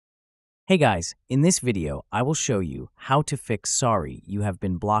Hey guys, in this video, I will show you how to fix sorry you have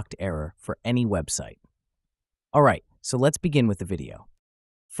been blocked error for any website. Alright, so let's begin with the video.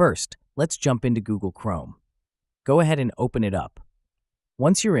 First, let's jump into Google Chrome. Go ahead and open it up.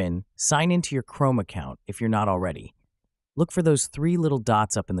 Once you're in, sign into your Chrome account if you're not already. Look for those three little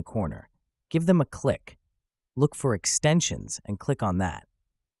dots up in the corner. Give them a click. Look for extensions and click on that.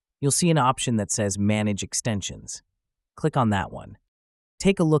 You'll see an option that says Manage Extensions. Click on that one.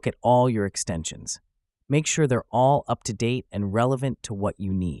 Take a look at all your extensions. Make sure they're all up to date and relevant to what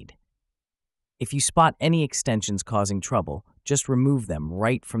you need. If you spot any extensions causing trouble, just remove them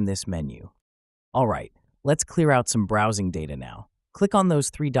right from this menu. Alright, let's clear out some browsing data now. Click on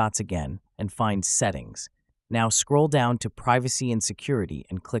those three dots again and find Settings. Now scroll down to Privacy and Security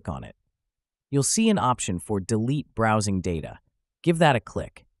and click on it. You'll see an option for Delete Browsing Data. Give that a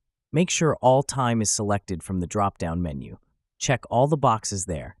click. Make sure All Time is selected from the drop-down menu. Check all the boxes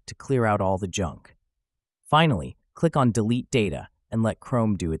there to clear out all the junk. Finally, click on Delete Data and let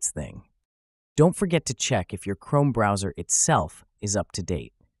Chrome do its thing. Don't forget to check if your Chrome browser itself is up to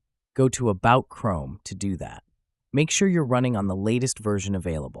date. Go to About Chrome to do that. Make sure you're running on the latest version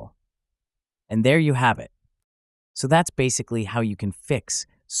available. And there you have it. So that's basically how you can fix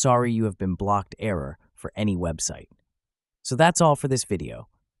sorry you have been blocked error for any website. So that's all for this video.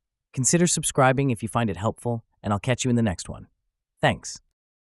 Consider subscribing if you find it helpful, and I'll catch you in the next one. Thanks.